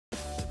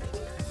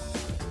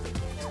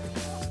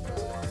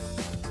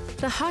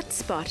The Hot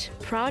Spot,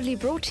 proudly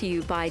brought to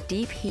you by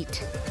Deep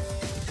Heat.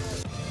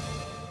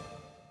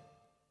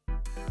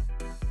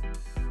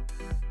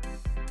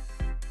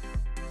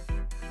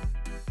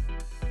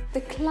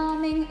 The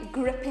climbing,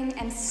 gripping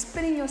and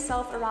spinning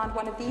yourself around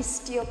one of these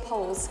steel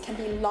poles can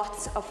be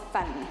lots of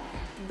fun,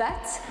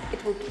 but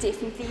it will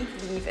definitely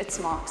leave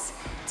its marks.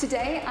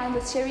 Today I'm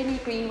with Shirley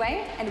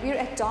Greenway and we're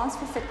at Dance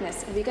for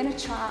Fitness and we're going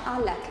to try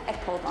our luck at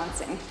pole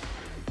dancing.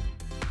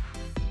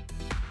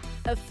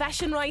 A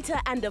fashion writer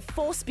and a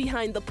force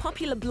behind the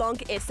popular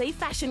blog SA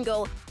Fashion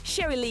Girl,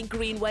 Shirley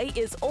Greenway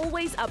is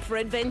always up for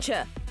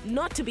adventure.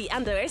 Not to be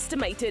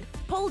underestimated,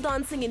 pole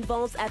dancing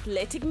involves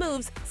athletic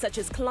moves such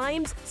as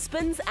climbs,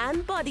 spins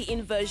and body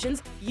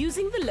inversions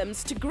using the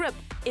limbs to grip.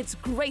 It's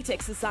great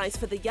exercise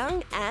for the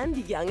young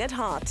and young at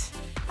heart.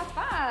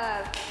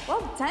 High five!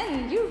 Well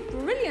done, you're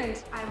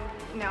brilliant.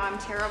 I'm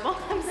terrible.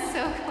 I'm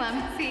so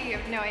clumsy, you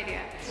have no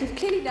idea. You've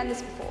clearly done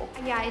this before.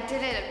 Yeah, I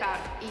did it about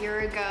a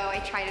year ago. I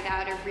tried it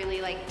out, I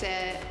really liked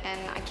it,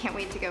 and I can't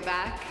wait to go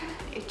back.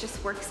 It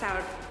just works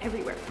out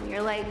everywhere, from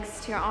your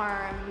legs to your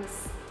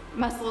arms,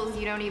 muscles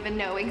you don't even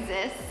know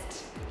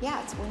exist.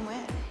 Yeah, it's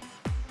win-win.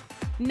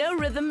 No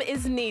rhythm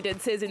is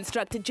needed, says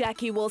instructor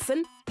Jackie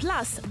Wilson.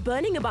 Plus,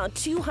 burning about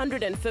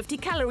 250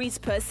 calories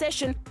per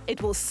session,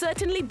 it will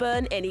certainly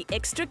burn any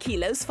extra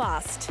kilos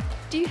fast.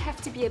 Do you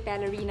have to be a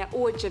ballerina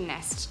or a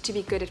gymnast to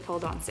be good at pole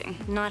dancing?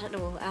 Not at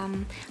all.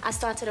 I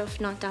started off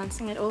not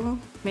dancing at all,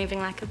 moving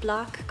like a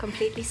block,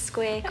 completely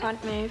square,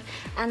 can't move.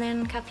 And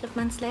then a couple of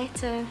months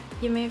later,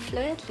 you move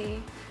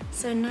fluidly,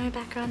 so no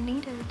background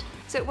needed.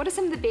 So what are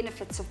some of the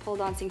benefits of pole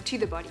dancing to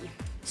the body?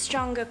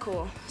 Stronger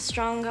core,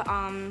 stronger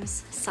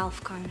arms,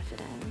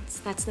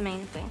 self-confidence. That's the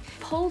main thing.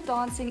 Pole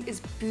dancing is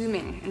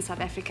booming in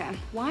South Africa.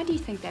 Why do you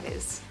think that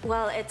is?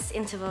 Well, it's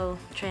interval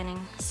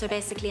training. So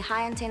basically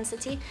high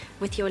intensity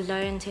with your low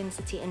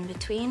intensity in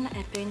between.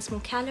 It burns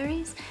more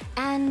calories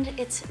and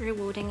it's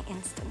rewarding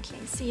instantly.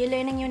 So you're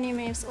learning your new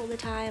moves all the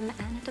time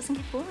and it doesn't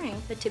get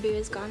boring. The taboo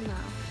is gone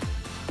now.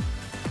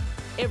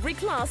 Every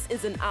class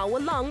is an hour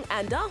long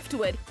and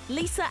afterward,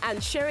 Lisa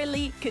and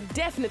Shirley could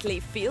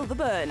definitely feel the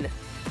burn.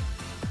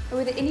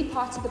 Were there any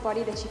parts of the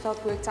body that you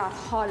felt worked out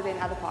harder than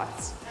other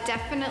parts?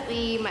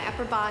 Definitely my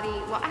upper body,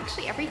 well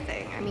actually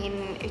everything. I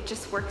mean, it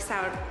just works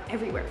out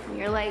everywhere, from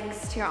your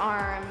legs to your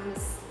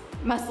arms,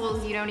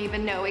 muscles you don't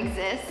even know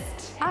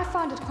exist. I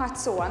found it quite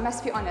sore, I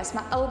must be honest.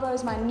 My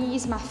elbows, my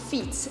knees, my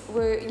feet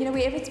were,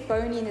 wherever it's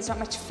bony and there's not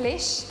much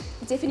flesh,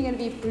 it's definitely going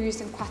to be bruised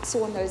and quite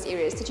sore in those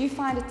areas. Did you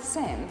find it the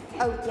same?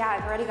 Oh yeah,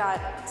 I've already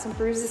got some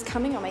bruises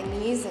coming on my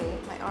knees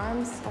and my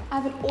arms.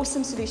 I have an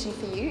awesome solution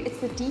for you. It's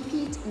the Deep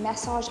Heat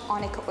Massage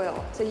Arnica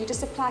Oil. So you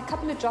just apply a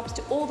couple of drops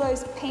to all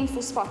those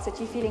painful spots that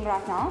you're feeling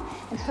right now,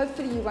 and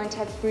hopefully you won't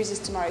have bruises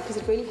tomorrow because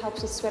it really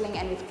helps with swelling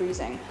and with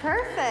bruising.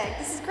 Perfect,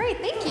 this is great,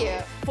 thank you.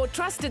 For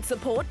trusted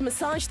support,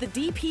 massage the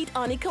Deep Heat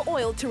Arnica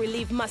Oil to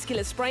relieve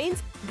muscular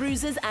sprains,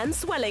 bruises and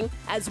swelling,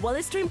 as well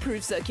as to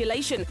improve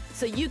circulation,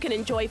 so you can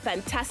enjoy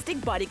fantastic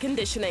body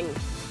conditioning.